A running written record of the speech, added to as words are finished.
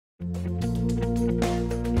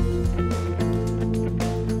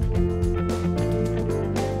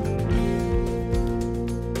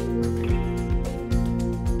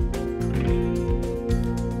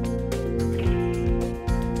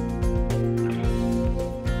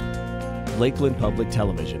Lakeland Public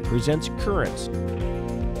Television presents Currents.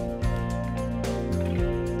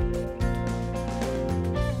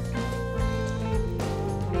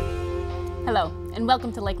 Hello, and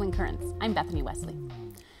welcome to Lakeland Currents. I'm Bethany Wesley.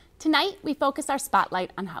 Tonight, we focus our spotlight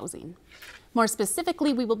on housing. More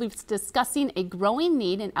specifically, we will be discussing a growing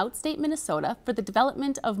need in outstate Minnesota for the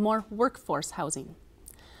development of more workforce housing.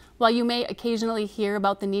 While you may occasionally hear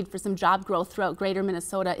about the need for some job growth throughout greater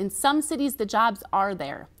Minnesota, in some cities the jobs are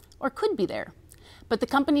there, or could be there. But the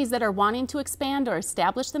companies that are wanting to expand or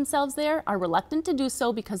establish themselves there are reluctant to do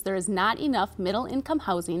so because there is not enough middle-income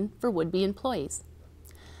housing for would-be employees.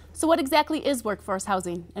 So what exactly is workforce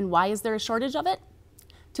housing, and why is there a shortage of it?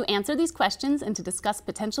 To answer these questions and to discuss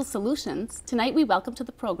potential solutions, tonight we welcome to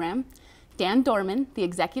the program Dan Dorman, the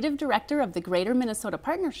Executive Director of the Greater Minnesota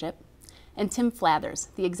Partnership, and Tim Flathers,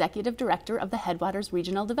 the Executive Director of the Headwaters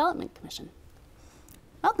Regional Development Commission.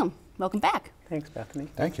 Welcome. Welcome back. Thanks, Bethany.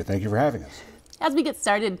 Thank you. Thank you for having us. As we get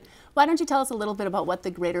started, why don't you tell us a little bit about what the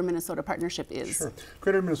Greater Minnesota Partnership is? Sure.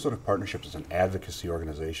 Greater Minnesota Partnership is an advocacy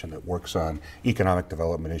organization that works on economic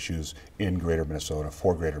development issues in Greater Minnesota,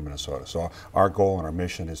 for Greater Minnesota. So our goal and our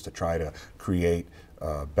mission is to try to create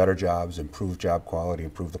better jobs, improve job quality,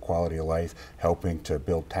 improve the quality of life, helping to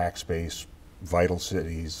build tax base, vital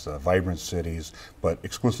cities, vibrant cities, but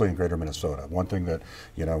exclusively in Greater Minnesota. One thing that,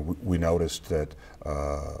 you know, we noticed that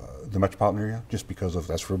the metropolitan area, just because of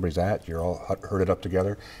that's where everybody's at, you're all herded up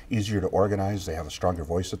together, easier to organize, they have a stronger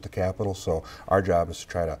voice at the Capitol, so our job is to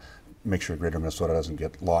try to make sure Greater Minnesota doesn't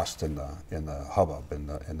get lost in the hubbub,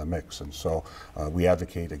 in the mix, and so we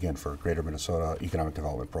advocate, again, for Greater Minnesota economic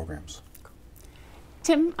development programs.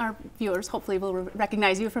 Tim, our viewers hopefully will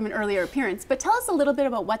recognize you from an earlier appearance, but tell us a little bit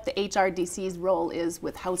about what the HRDC's role is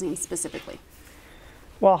with housing specifically.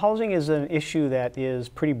 Well, housing is an issue that is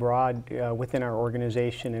pretty broad within our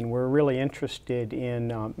organization, and we're really interested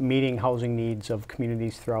in meeting housing needs of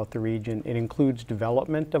communities throughout the region. It includes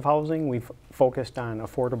development of housing. We've focused on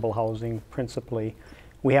affordable housing principally.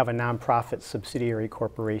 We have a nonprofit subsidiary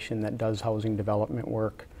corporation that does housing development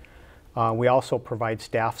work. We also provide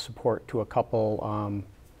staff support to a couple,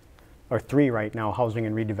 or three right now, housing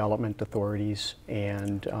and redevelopment authorities,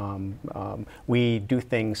 and we do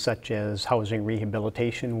things such as housing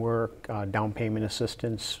rehabilitation work, down payment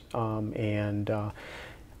assistance, and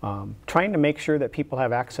trying to make sure that people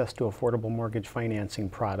have access to affordable mortgage financing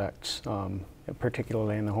products,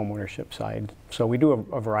 particularly on the homeownership side. So we do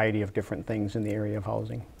a variety of different things in the area of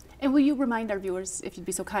housing. And will you remind our viewers, if you'd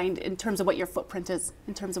be so kind, in terms of what your footprint is,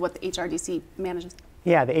 in terms of what the HRDC manages?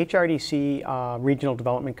 Yeah, the HRDC Regional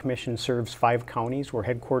Development Commission serves 5 counties. We're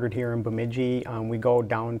headquartered here in Bemidji. We go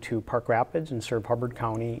down to Park Rapids and serve Hubbard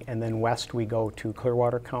County, and then west we go to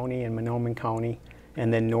Clearwater County and Mahnomen County,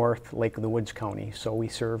 and then north Lake of the Woods County. So we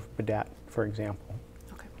serve Baudette, for example.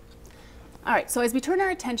 All right, so as we turn our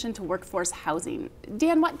attention to workforce housing,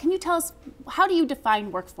 Dan, can you tell us, how do you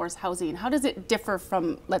define workforce housing? How does it differ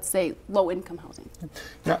from, let's say, low-income housing?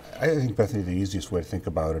 Yeah, I think, Bethany, the easiest way to think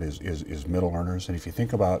about it is middle earners. And if you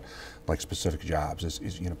think about, like, specific jobs,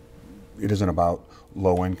 you know, it isn't about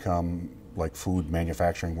low-income, like food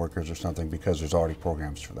manufacturing workers or something, because there's already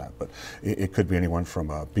programs for that. But it could be anyone from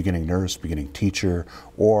a beginning nurse, beginning teacher,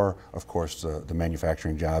 or of course the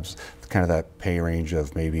manufacturing jobs, kind of that pay range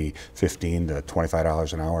of maybe $15 to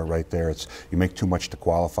 $25 an hour right there. You make too much to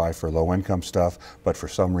qualify for low income stuff, but for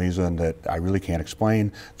some reason that I really can't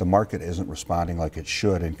explain, the market isn't responding like it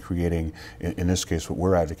should in creating, in this case, what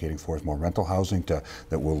we're advocating for is more rental housing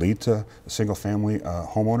that will lead to single family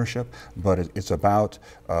home ownership, but it's about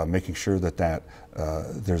making sure that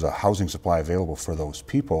there's a housing supply available for those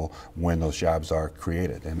people when those jobs are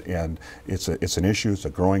created, and it's an issue. It's a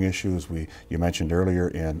growing issue, as you mentioned earlier,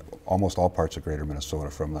 in almost all parts of Greater Minnesota,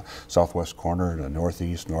 from the southwest corner to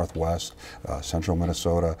northeast, northwest, central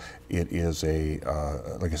Minnesota. It is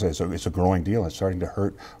like I said, it's a growing deal. It's starting to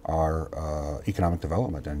hurt our economic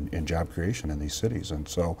development and job creation in these cities, and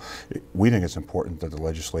so we think it's important that the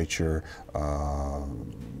legislature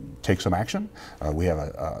take some action. We have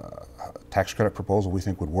a tax credit proposal we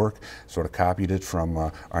think would work. Sort of copied it from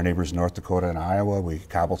our neighbors in North Dakota and Iowa. We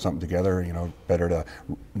cobbled something together. You know, better to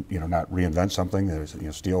not reinvent something.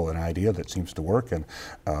 There's steal an idea that seems to work, and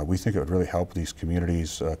we think it would really help these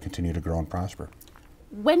communities continue to grow and prosper.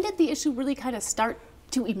 When did the issue really kind of start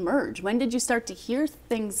to emerge? When did you start to hear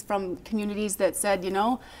things from communities that said, you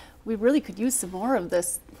know, we really could use some more of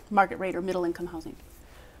this market rate or middle income housing?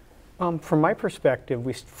 From my perspective,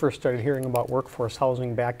 we first started hearing about workforce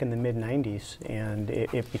housing back in the mid-90s, and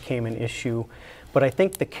it became an issue. But I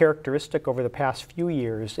think the characteristic over the past few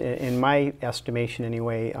years, in my estimation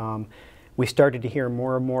anyway, we started to hear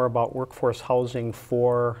more and more about workforce housing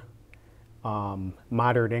for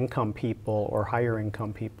moderate income people or higher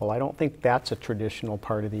income people. I don't think that's a traditional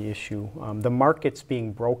part of the issue. The market's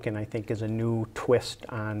being broken, I think, is a new twist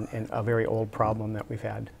on a very old problem that we've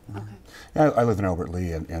had. Okay. Yeah, I live in Albert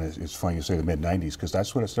Lea, and it's funny you say the mid-90s, because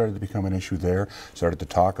that's when it started to become an issue there. Started to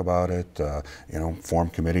talk about it, you know, form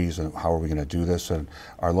committees and how are we going to do this, and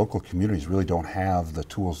our local communities really don't have the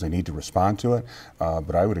tools they need to respond to it.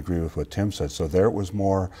 But I would agree with what Tim said. So there it was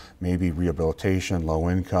more maybe rehabilitation, low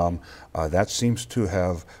income. That seems to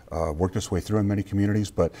have worked its way through in many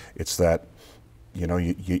communities, but it's that, you know,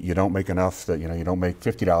 you don't make enough, that, you know, you don't make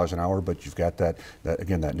 $50 an hour, but you've got that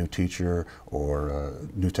again, that new teacher or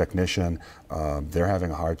new technician. They're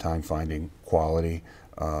having a hard time finding a quality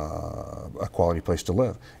place to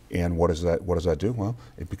live. And what does that do? Well,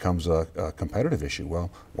 it becomes a competitive issue.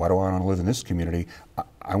 Well, why do I want to live in this community?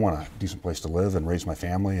 I want a decent place to live and raise my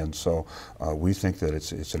family, and so we think that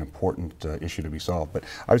it's an important issue to be solved. But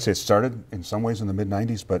I would say it started in some ways in the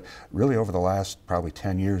mid-90s, but really over the last probably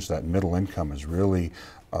 10 years, that middle income has really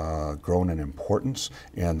grown in importance,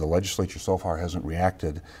 and the legislature so far hasn't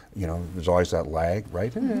reacted. You know, there's always that lag,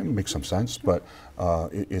 right? It makes some sense, but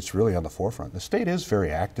it's really on the forefront. The state is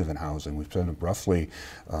very active in housing. We've spent roughly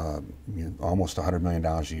almost $100 million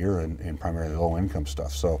a year in primarily low-income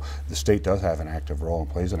stuff. So the state does have an active role and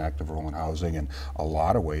plays an active role in housing in a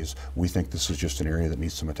lot of ways. We think this is just an area that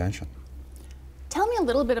needs some attention. Tell me a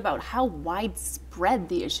little bit about how widespread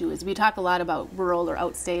the issue is. We talk a lot about rural or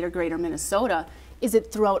outstate or greater Minnesota. Is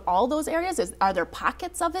it throughout all those areas? Are there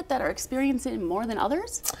pockets of it that are experiencing it more than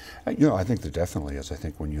others? You know, I think there definitely is. I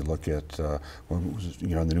think when you look at, when was, you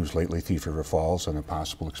know, in the news lately, Thief River Falls and a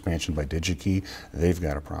possible expansion by DigiKey, they've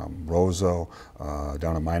got a problem. Roseau,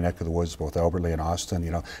 down in my neck of the woods, both Albert Lea and Austin.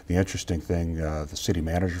 You know, the interesting thing, the city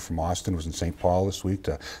manager from Austin was in St. Paul this week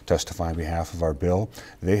to testify on behalf of our bill.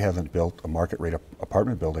 They haven't built a market rate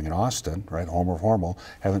apartment building in Austin, right? Homer of Hormel,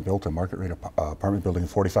 haven't built a market rate apartment building in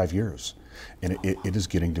 45 years. And it is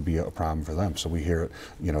getting to be a problem for them. So we hear it,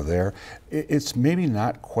 you know, there. It's maybe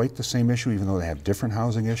not quite the same issue, even though they have different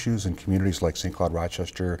housing issues in communities like St. Cloud,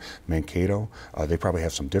 Rochester, Mankato. They probably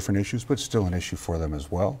have some different issues, but still an issue for them as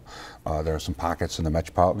well. There are some pockets in the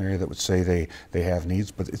metropolitan area that would say they have needs,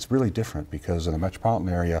 but it's really different because in the metropolitan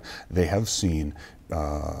area, they have seen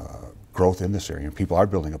growth in this area, and people are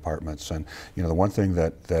building apartments. And you know, the one thing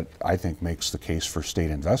that I think makes the case for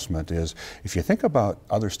state investment is if you think about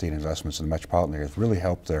other state investments in the metropolitan area, it's really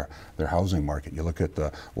helped their housing market. You look at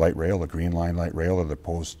the light rail, the Green Line light rail, or the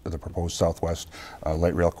proposed Southwest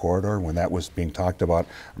light rail corridor. When that was being talked about,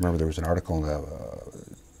 I remember there was an article in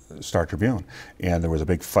the Star Tribune, and there was a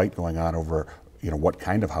big fight going on over, you know, what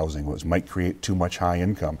kind of housing might create too much high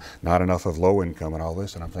income, not enough of low income and all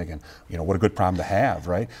this. And I'm thinking, you know, what a good problem to have,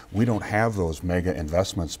 right? We don't have those mega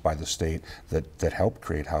investments by the state that help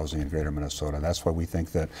create housing in greater Minnesota. And that's why we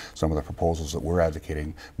think that some of the proposals that we're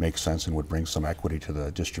advocating make sense and would bring some equity to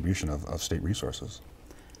the distribution of state resources.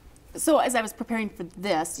 So as I was preparing for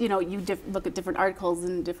this, you know, you look at different articles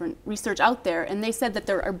and different research out there, and they said that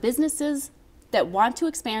there are businesses that want to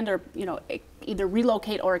expand or, you know, either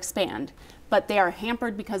relocate or expand, but they are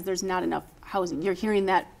hampered because there's not enough housing. You're hearing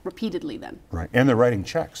that repeatedly then. Right, and they're writing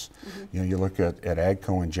checks. You know, you look at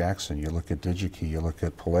AGCO in Jackson, you look at DigiKey, you look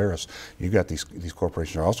at Polaris, you've got these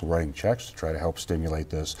corporations are also writing checks to try to help stimulate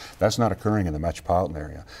this. That's not occurring in the metropolitan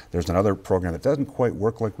area. There's another program that doesn't quite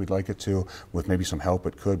work like we'd like it to. With maybe some help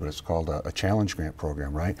it could, but it's called a challenge grant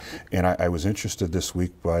program, right? And I was interested this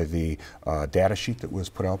week by the data sheet that was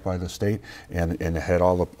put out by the state, and it had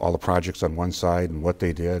all the projects on one side and what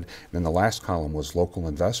they did. And then the last column was local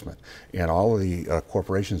investment. And all of the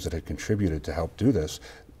corporations that had contributed to help do this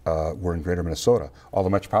were in greater Minnesota. All the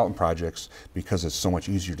metropolitan projects, because it's so much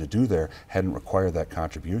easier to do there, hadn't required that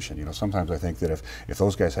contribution. You know, sometimes I think that if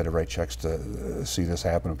those guys had to write checks to see this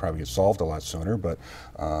happen, it would probably get solved a lot sooner, but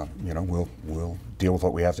you know, we'll deal with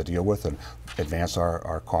what we have to deal with and advance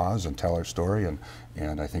our cause and tell our story,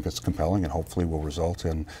 and I think it's compelling and hopefully will result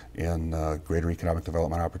in greater economic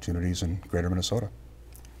development opportunities in greater Minnesota.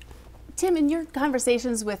 Tim, in your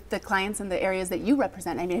conversations with the clients in the areas that you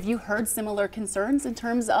represent, I mean, have you heard similar concerns in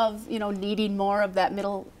terms of, you know, needing more of that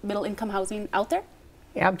middle income housing out there?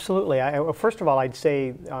 Absolutely. First of all, I'd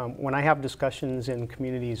say when I have discussions in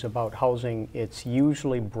communities about housing, it's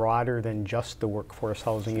usually broader than just the workforce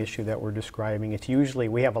housing issue that we're describing. It's usually,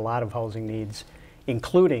 we have a lot of housing needs,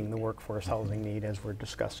 including the workforce housing need as we're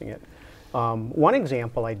discussing it. One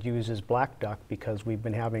example I'd use is Black Duck, because we've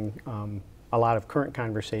been having a lot of current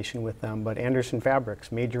conversation with them, but Anderson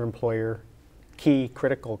Fabrics, major employer, key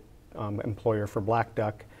critical employer for Black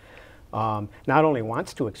Duck, not only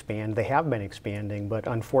wants to expand, they have been expanding, but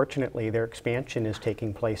unfortunately their expansion is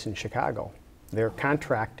taking place in Chicago. They're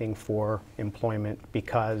contracting for employment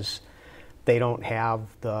because they don't have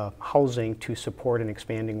the housing to support an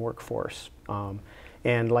expanding workforce.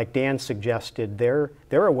 And like Dan suggested, they're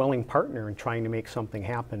a willing partner in trying to make something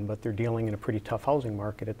happen, but they're dealing in a pretty tough housing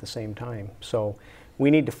market at the same time. So we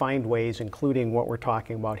need to find ways, including what we're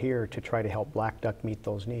talking about here, to try to help Black Duck meet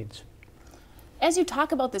those needs. As you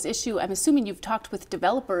talk about this issue, I'm assuming you've talked with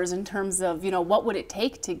developers in terms of, what would it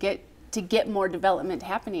take to get more development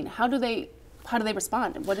happening? How do they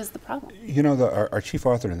respond? What is the problem? Our chief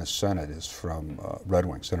author in the Senate is from Red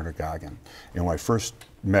Wing, Senator Goggin. And when I first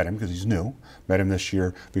met him, because he's new, met him this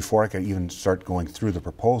year, before I could even start going through the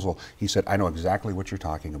proposal, he said, I know exactly what you're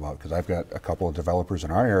talking about, because I've got a couple of developers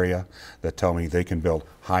in our area that tell me they can build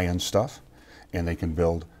high-end stuff and they can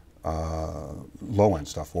build low-end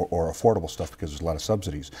stuff or affordable stuff because there's a lot of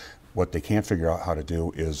subsidies. What they can't figure out how to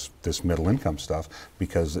do is this middle-income stuff,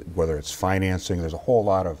 because whether it's financing, there's a whole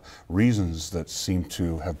lot of reasons that seem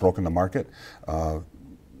to have broken the market.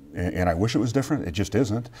 And I wish it was different. It just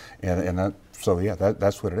isn't. So yeah,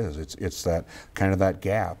 that's what it is. It's that kind of that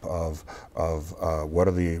gap of what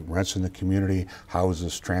are the rents in the community? How does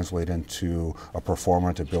this translate into a pro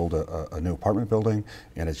forma to build a new apartment building?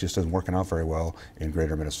 And it just isn't working out very well in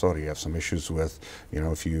Greater Minnesota. You have some issues with,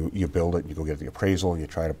 if you build it, you go get the appraisal, you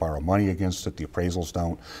try to borrow money against it. The appraisals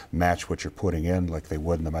don't match what you're putting in like they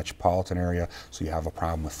would in the metropolitan area. So you have a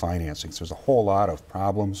problem with financing. So there's a whole lot of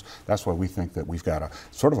problems. That's why we think that we've got a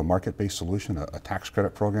sort of a market-based solution, a tax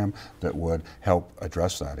credit program that would help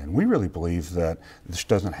address that. And we really believe that this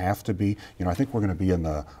doesn't have to be, I think we're going to be in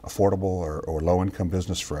the affordable or low-income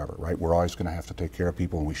business forever, right? We're always going to have to take care of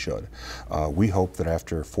people, and we should. We hope that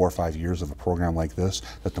after 4 or 5 years of a program like this,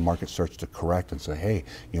 that the market starts to correct and say, hey,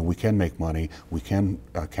 we can make money, we can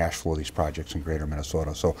cash flow these projects in Greater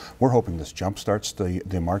Minnesota. So we're hoping this jumpstarts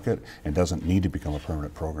the market and doesn't need to become a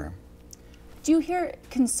permanent program. Do you hear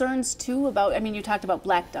concerns too about, you talked about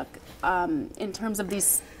Black Duck, in terms of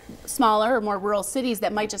these smaller or more rural cities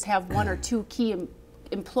that might just have 1 or 2 key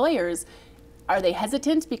employers? Are they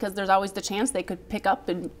hesitant because there's always the chance they could pick up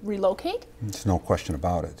and relocate? There's no question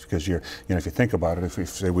about it, because if you think about it, if we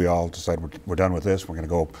say we all decide we're done with this, we're going to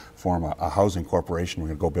go form a housing corporation, we're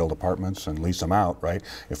going to go build apartments and lease them out, right?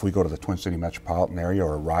 If we go to the Twin City metropolitan area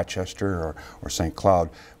or Rochester or St. Cloud,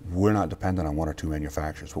 we're not dependent on 1 or 2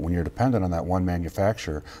 manufacturers. But when you're dependent on that one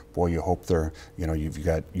manufacturer, boy, you hope you've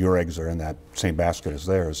got your eggs are in that same basket as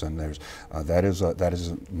theirs, and that is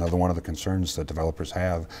another one of the concerns that developers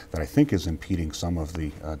have that I think is impeding some of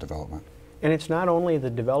the development. And it's not only the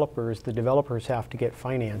developers have to get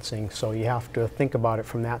financing, so you have to think about it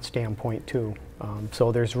from that standpoint too.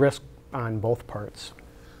 So there's risk on both parts.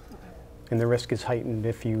 And the risk is heightened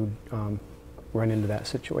if you run into that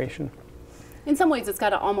situation. In some ways, it's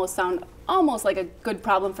got to almost sound almost like a good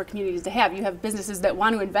problem for communities to have. You have businesses that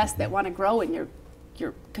want to invest, that want to grow in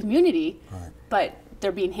your community, right, but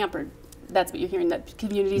they're being hampered. That's what you're hearing, that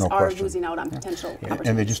communities are losing out on potential opportunities.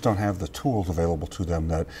 And they just don't have the tools available to them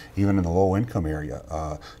that even in the low-income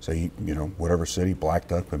area, say, whatever city, Black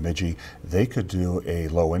Duck, Bemidji, they could do a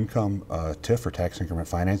low-income TIF or tax increment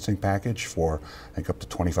financing package for, I think, up to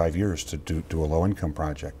 25 years to do a low-income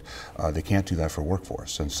project. They can't do that for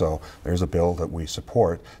workforce. And so there's a bill that we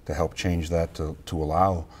support to help change that to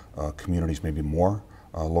allow communities maybe more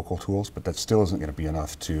local tools, but that still isn't going to be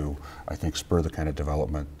enough to, I think, spur the kind of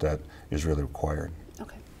development that is really required.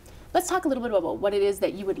 Okay. Let's talk a little bit about what it is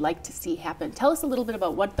that you would like to see happen. Tell us a little bit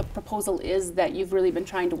about what the proposal is that you've really been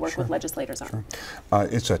trying to work with legislators on. Sure.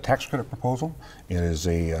 It's a tax credit proposal. It is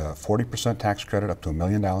a 40% tax credit up to $1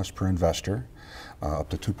 million per investor. Up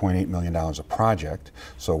to $2.8 million a project.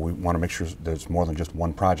 So we want to make sure there's more than just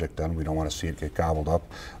one project done. We don't want to see it get gobbled up,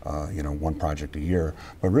 one project a year.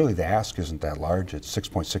 But really the ask isn't that large. It's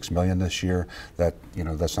 $6.6 million this year. That,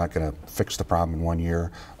 that's not going to fix the problem in 1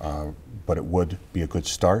 year, but it would be a good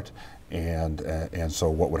start. And so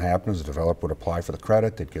what would happen is the developer would apply for the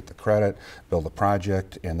credit, they'd get the credit, build the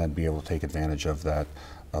project, and then be able to take advantage of that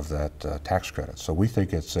tax credit. So we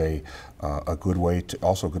think it's a good way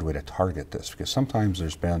to target this, because sometimes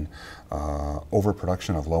there's been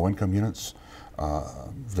overproduction of low-income units.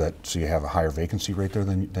 So you have a higher vacancy rate there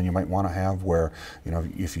than you might want to have, where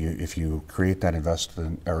if you create that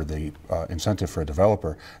investment or the incentive for a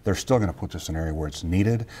developer, they're still going to put this in an area where it's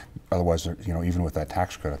needed. Otherwise, even with that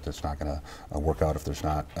tax credit, that's not going to work out if there's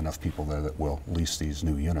not enough people there that will lease these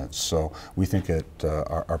new units. So we think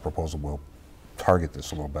our proposal will target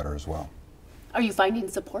this a little better as well. Are you finding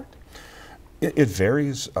support? It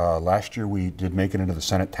varies. Last year we did make it into the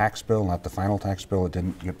Senate tax bill, not the final tax bill. It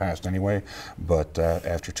didn't get passed anyway, but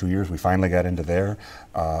after 2 years we finally got into there.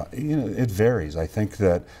 It varies. I think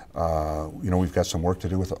that we've got some work to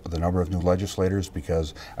do with the number of new legislators,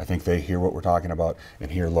 because I think they hear what we're talking about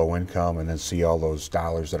and hear low income and then see all those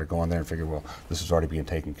dollars that are going there and figure, well, this is already being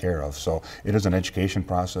taken care of. So it is an education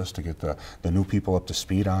process to get the new people up to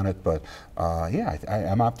speed on it. But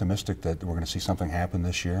I'm optimistic that we're going to see something happen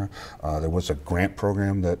this year. There was a grant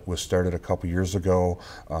program that was started a couple years ago.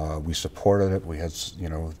 We supported it. We had,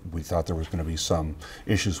 we thought there was going to be some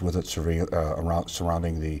issues with it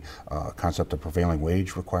surrounding the concept of prevailing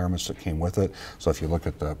wage requirements that came with it. So if you look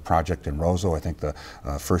at the project in Roseau, I think the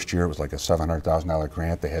first year it was like a $700,000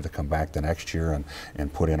 grant. They had to come back the next year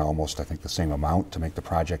and put in almost, I think, the same amount to make the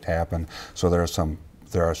project happen. So there are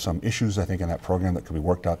some issues, I think, in that program that could be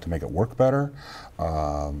worked out to make it work better.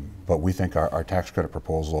 But we think our tax credit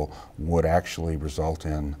proposal would actually result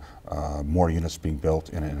in more units being built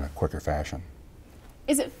in a quicker fashion.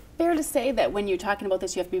 Is it fair to say that when you're talking about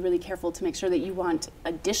this, you have to be really careful to make sure that you want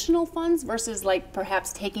additional funds versus like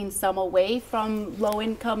perhaps taking some away from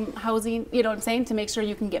low-income housing, you know what I'm saying, to make sure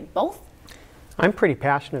you can get both? I'm pretty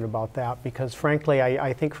passionate about that because, frankly,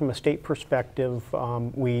 I think from a state perspective,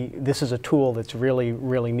 this is a tool that's really,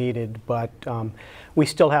 really needed, but we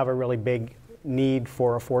still have a really big need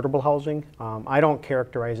for affordable housing. I don't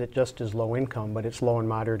characterize it just as low income, but it's low and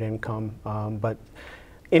moderate income. But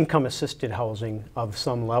income-assisted housing of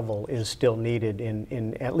some level is still needed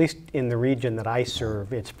in at least in the region that I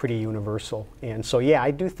serve. It's pretty universal, and so yeah,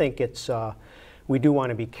 I do think it's. We do want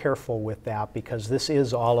to be careful with that because this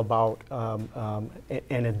is all about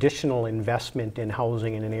an additional investment in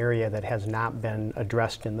housing in an area that has not been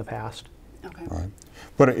addressed in the past. Okay. Right.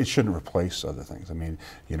 But it shouldn't replace other things. I mean,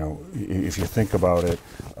 if you think about it,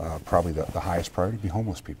 probably the highest priority would be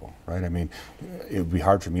homeless people, right? I mean, it would be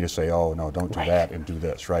hard for me to say, oh, no, don't do that and do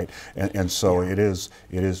this, right? And so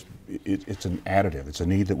yeah. It's an additive. It's a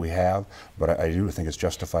need that we have, but I do think it's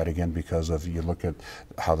justified, again, because of you look at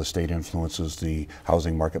how the state influences the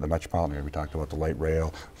housing market in the metropolitan area. We talked about the light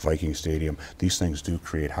rail, Viking Stadium. These things do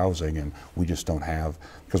create housing, and we just don't have,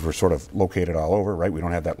 because we're sort of located all over, right? We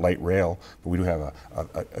don't have that light rail, but we do have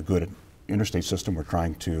a good interstate system. We're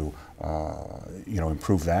trying to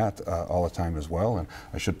improve that all the time as well. And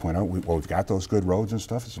I should point out, we've got those good roads and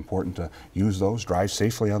stuff. It's important to use those, drive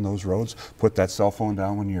safely on those roads, put that cell phone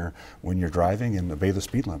down when you're driving, and obey the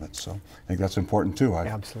speed limits. So I think that's important too.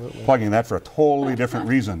 Absolutely. Plugging that for a totally different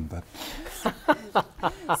reason, but.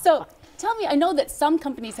 So tell me, I know that some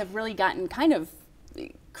companies have really gotten kind of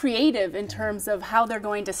creative in terms of how they're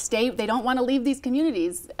going to stay. They don't want to leave these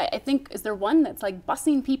communities. I think, is there one that's like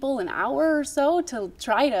busing people an hour or so to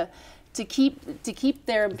try to keep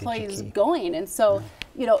their employees going? And so,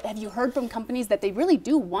 have you heard from companies that they really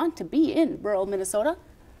do want to be in rural Minnesota?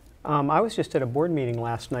 I was just at a board meeting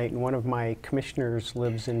last night, and one of my commissioners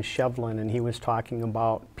lives in Shevlin, and he was talking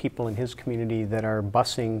about people in his community that are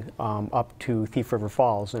busing up to Thief River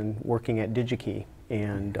Falls and working at DigiKey.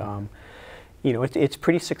 And it's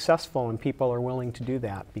pretty successful, and people are willing to do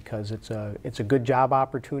that because it's a good job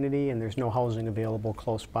opportunity, and there's no housing available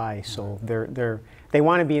close by. So they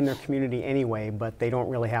want to be in their community anyway, but they don't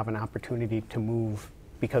really have an opportunity to move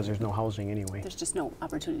because there's no housing anyway. There's just no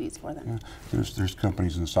opportunities for them. Yeah. There's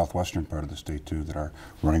companies in the southwestern part of the state too that are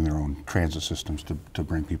running their own transit systems to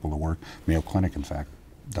bring people to work. Mayo Clinic, in fact,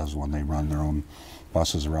 does one. They run their own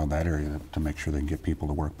buses around that area to make sure they can get people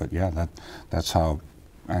to work. But yeah, that's how.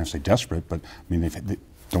 I don't say desperate, but I mean they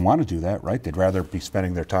don't want to do that, right? They'd rather be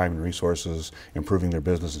spending their time and resources improving their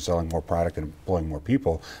business and selling more product and employing more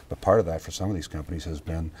people. But part of that for some of these companies has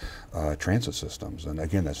been transit systems, and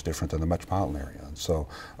again, that's different than the metropolitan area. And so,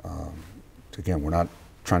 again, we're not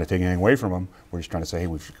trying to take anything away from them. We're just trying to say, hey,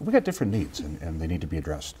 we've got different needs, and they need to be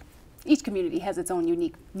addressed. Each community has its own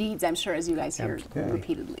unique needs, I'm sure, as you guys hear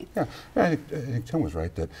repeatedly. Yeah, I think Tim was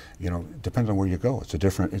right that it depends on where you go. It's a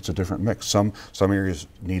different mix. Some areas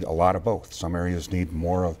need a lot of both. Some areas need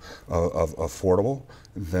more of affordable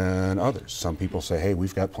than others. Some people say, hey,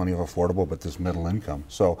 we've got plenty of affordable, but this middle income.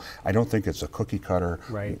 So I don't think it's a cookie cutter.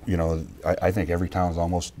 Right. I think every town is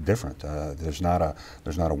almost different. There's not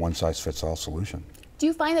a one size fits all solution. Do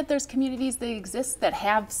you find that there's communities that exist that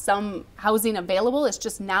have some housing available? It's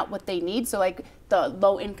just not what they need. So like the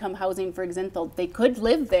low income housing, for example, they could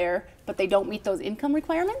live there, but they don't meet those income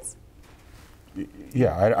requirements?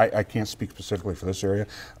 Yeah, I can't speak specifically for this area.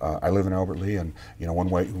 I live in Albert Lea, and one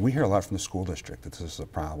way we hear a lot from the school district that this is a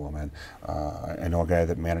problem. And I know a guy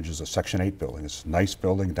that manages a Section 8 building. It's a nice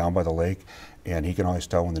building down by the lake, and he can always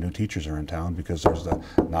tell when the new teachers are in town because there's the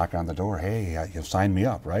knock on the door. Hey, you've signed me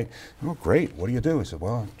up, right? Oh, great. What do you do? He said,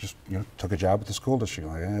 well, just took a job at the school district.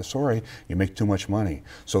 I'm like, sorry, you make too much money.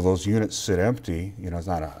 So those units sit empty. It's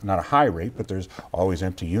not a high rate, but there's always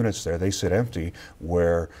empty units there. They sit empty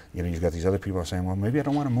where you've got these other people saying, well, maybe I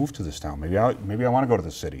don't want to move to this town. Maybe I want to go to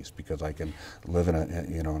the cities because I can live in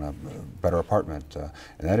a better apartment. And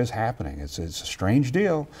that is happening. It's a strange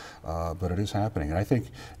deal, but it is happening. And I think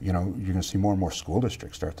you're going to see more and more school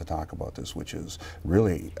districts start to talk about this, which is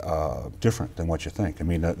really different than what you think. I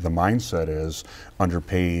mean, the mindset is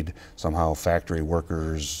underpaid, somehow factory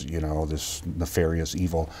workers, this nefarious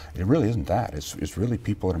evil. It really isn't that. It's really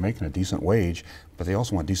people that are making a decent wage, but they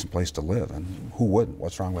also want a decent place to live. And who wouldn't?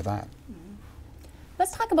 What's wrong with that?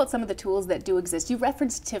 Let's talk about some of the tools that do exist. You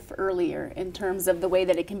referenced TIF earlier in terms of the way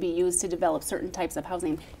that it can be used to develop certain types of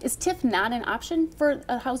housing. Is TIF not an option for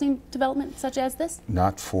a housing development such as this?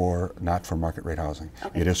 Not for market rate housing.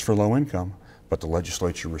 Okay. It is for low income, but the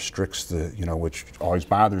legislature restricts which always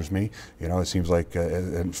bothers me. It seems like,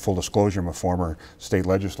 in full disclosure, I'm a former state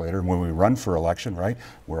legislator, and when we run for election, right,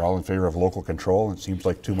 we're all in favor of local control, and it seems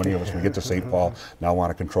like too many of us, when we get to St. Paul, now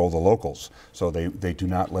want to control the locals. So they do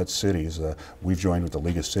not let cities, we've joined with the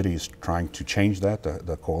League of Cities trying to change that.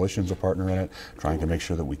 The coalition's a partner in it, trying to make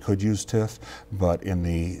sure that we could use TIF, but in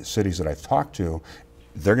the cities that I've talked to,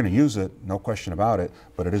 they're going to use it, no question about it,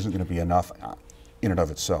 but it isn't going to be enough in and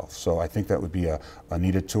of itself. So I think that would be a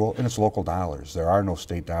needed tool, and it's local dollars. There are no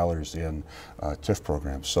state dollars in TIF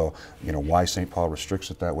programs. So why St. Paul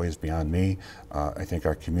restricts it that way is beyond me. I think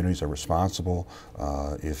our communities are responsible.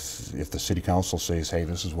 If the city council says, hey,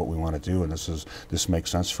 this is what we want to do, and this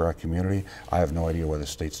makes sense for our community, I have no idea why the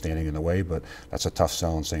state's standing in the way, but that's a tough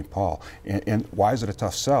sell in St. Paul. And why is it a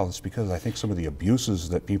tough sell? It's because I think some of the abuses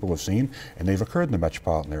that people have seen, and they've occurred in the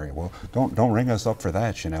metropolitan area. Well, don't ring us up for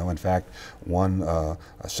that. In fact, one a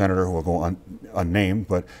senator who will go unnamed,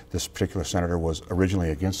 but this particular senator was originally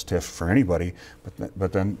against TIF for anybody,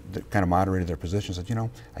 but then kind of moderated their position and said,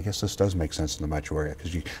 I guess this does make sense in the metro area,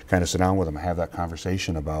 because you kind of sit down with them and have that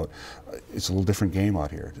conversation about it's a little different game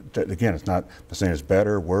out here. Again, it's not saying it's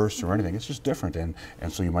better, worse, or anything. It's just different, and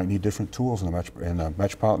so you might need different tools in the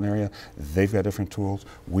metropolitan area. They've got different tools.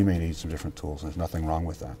 We may need some different tools. There's nothing wrong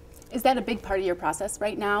with that. Is that a big part of your process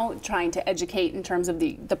right now, trying to educate in terms of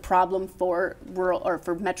the problem for rural or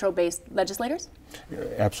for metro-based legislators? Yeah,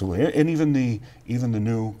 absolutely, and even the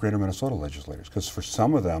new Greater Minnesota legislators, because for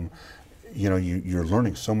some of them, you're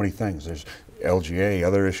learning so many things. There's LGA,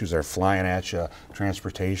 other issues are flying at you,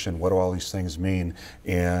 transportation, what do all these things mean?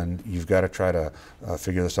 And you've got to try to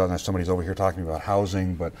figure this out. Now somebody's over here talking about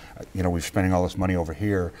housing, but we're spending all this money over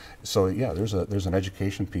here. So yeah, there's an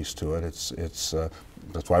education piece to it. It's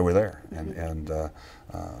that's why we're there, and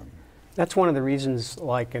that's one of the reasons,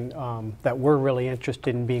 that we're really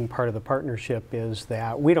interested in being part of the partnership, is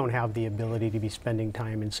that we don't have the ability to be spending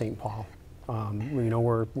time in St. Paul.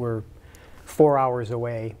 We're 4 hours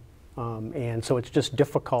away, and so it's just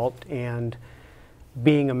difficult. And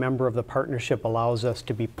being a member of the partnership allows us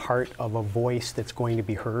to be part of a voice that's going to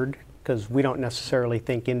be heard, because we don't necessarily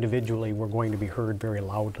think individually we're going to be heard very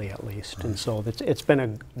loudly, at least. Right. And so it's been a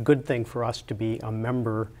good thing for us to be a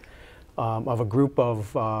member of a group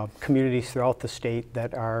of communities throughout the state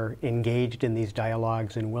that are engaged in these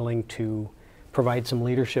dialogues and willing to provide some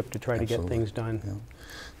leadership to try Absolutely. To get things done. Yeah.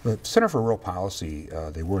 The Center for Rural Policy,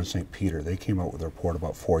 they were in St. Peter. They came out with a report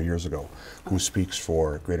about 4 years ago, who speaks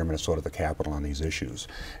for Greater Minnesota, the capital, on these issues.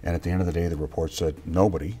 And at the end of the day, the report said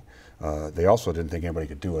nobody. They also didn't think anybody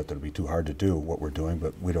could do it, that it would be too hard to do what we're doing,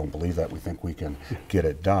 but we don't believe that. We think we can get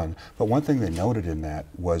it done. But one thing they noted in that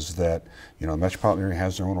was that, the metropolitan area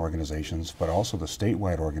has their own organizations, but also the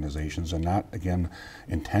statewide organizations, and not, again,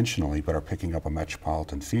 intentionally, but are picking up a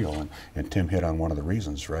metropolitan feel. And Tim hit on one of the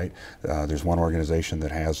reasons, right? There's one organization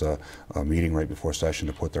that has a meeting right before session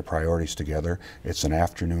to put their priorities together. It's an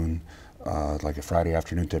afternoon, like a Friday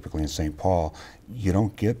afternoon typically in St. Paul. You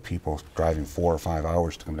don't get people driving 4 or 5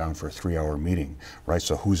 hours to come down for a 3-hour meeting, right?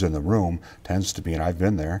 So who's in the room tends to be, and I've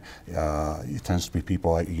been there, it tends to be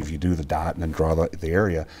people, if you do the dot and then draw the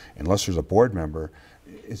area, unless there's a board member,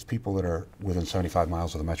 it's people that are within 75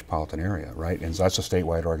 miles of the metropolitan area, right? And so that's a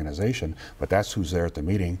statewide organization, but that's who's there at the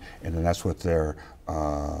meeting, and then that's what their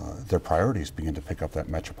priorities begin to pick up that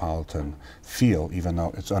metropolitan feel, even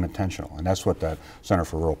though it's unintentional. And that's what that Center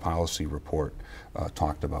for Rural Policy report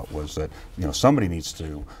talked about, was that somebody needs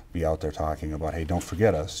to be out there talking about, hey, don't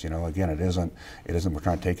forget us. Again, it isn't we're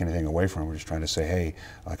trying to take anything away from them. We're just trying to say, hey,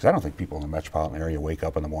 because I don't think people in the metropolitan area wake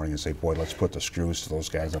up in the morning and say, boy, let's put the screws to those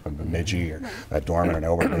guys up in Bemidji or that Dorman and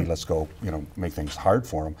Elbert. or hey, let's go, make things hard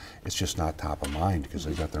for them. It's just not top of mind because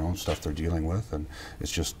they've got their own stuff they're dealing with, and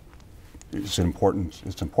it's important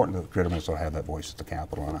that Greater Minnesota have that voice at the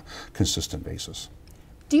Capitol on a consistent basis.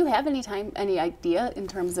 Do you have any idea in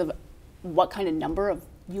terms of what kind of number of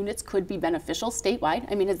units could be beneficial statewide?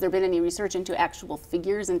 I mean, has there been any research into actual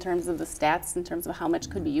figures in terms of the stats, in terms of how much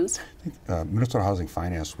could be used? I think Minnesota Housing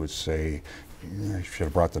Finance would say, I should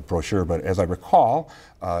have brought the brochure, but as I recall,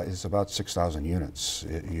 it's about 6,000 units.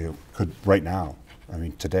 You could, right now, I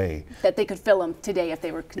mean, today. That they could fill them today if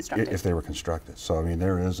they were constructed. If they were constructed. So, I mean,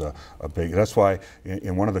 there is a big, that's why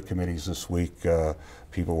in one of the committees this week,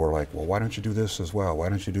 people were like, well, why don't you do this as well? Why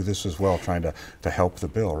don't you do this as well? Trying to help the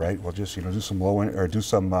bill, right? Well, just, do some do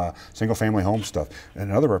some single family home stuff.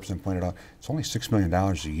 And another representative pointed out, it's only $6 million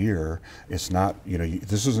a year. It's not,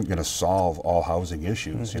 this isn't going to solve all housing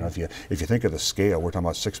issues. Mm-hmm. If you think of the scale, we're talking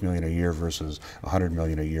about $6 million a year versus $100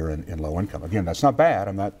 million a year in low income. Again, that's not bad.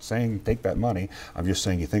 I'm not saying take that money. I'm just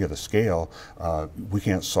saying you think of the scale. We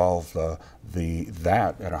can't solve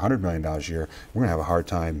that at $100 million a year. We're going to have a hard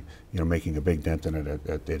time, making a big dent in it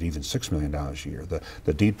at even $6 million a year.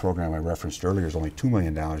 The deed program I referenced earlier is only $2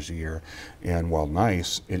 million a year, and while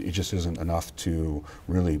nice, it just isn't enough to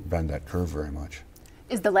really bend that curve very much.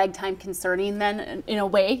 Is the lag time concerning then, in a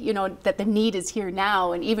way, that the need is here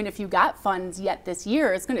now, and even if you got funds yet this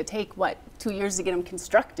year, it's going to take, 2 years to get them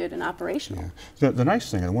constructed and operational? Yeah. The nice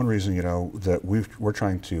thing, and one reason, that we're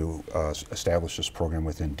trying to establish this program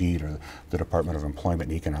within DEED, or the Department of Employment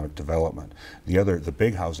and Economic Development. The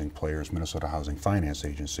big housing player is Minnesota Housing Finance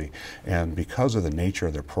Agency, and because of the nature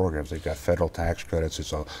of their programs, they've got federal tax credits.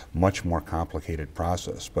 It's a much more complicated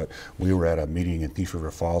process. But we were at a meeting in Thief River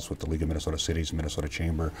Falls with the League of Minnesota Cities, Minnesota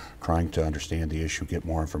Chamber, trying to understand the issue, get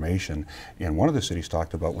more information. And one of the cities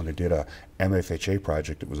talked about when they did a MFHA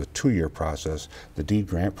project, it was a 2-year process. The DEED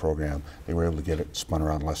grant program, they were able to get it spun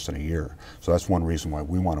around less than a year. So that's one reason why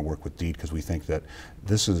we want to work with DEED, because we think that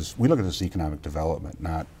we look at this as economic development,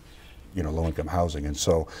 not low-income housing, and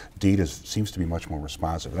so DEED seems to be much more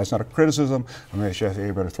responsive. And that's not a criticism. I'm going to say,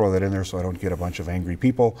 you better throw that in there so I don't get a bunch of angry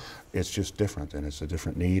people. It's just different, and it's a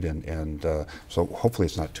different need, and so hopefully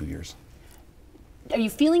it's not 2 years. Are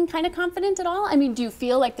you feeling kind of confident at all? I mean, do you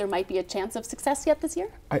feel like there might be a chance of success yet this year?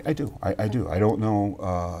 I do. I do. I don't know.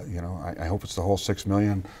 I hope it's the whole $6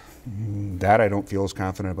 million. That I don't feel as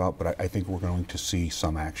confident about, but I think we're going to see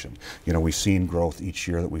some action. We've seen growth each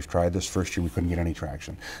year that we've tried this. First year we couldn't get any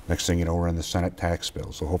traction. Next thing you know, we're in the Senate tax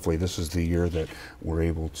bill. So hopefully this is the year that we're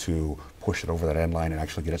able to push it over that end line and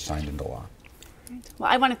actually get it signed into law.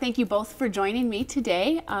 Well, I want to thank you both for joining me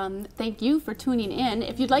today. Thank you for tuning in.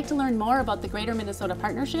 If you'd like to learn more about the Greater Minnesota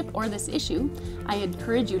Partnership or this issue, I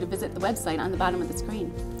encourage you to visit the website on the bottom of the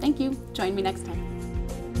screen. Thank you. Join me next time.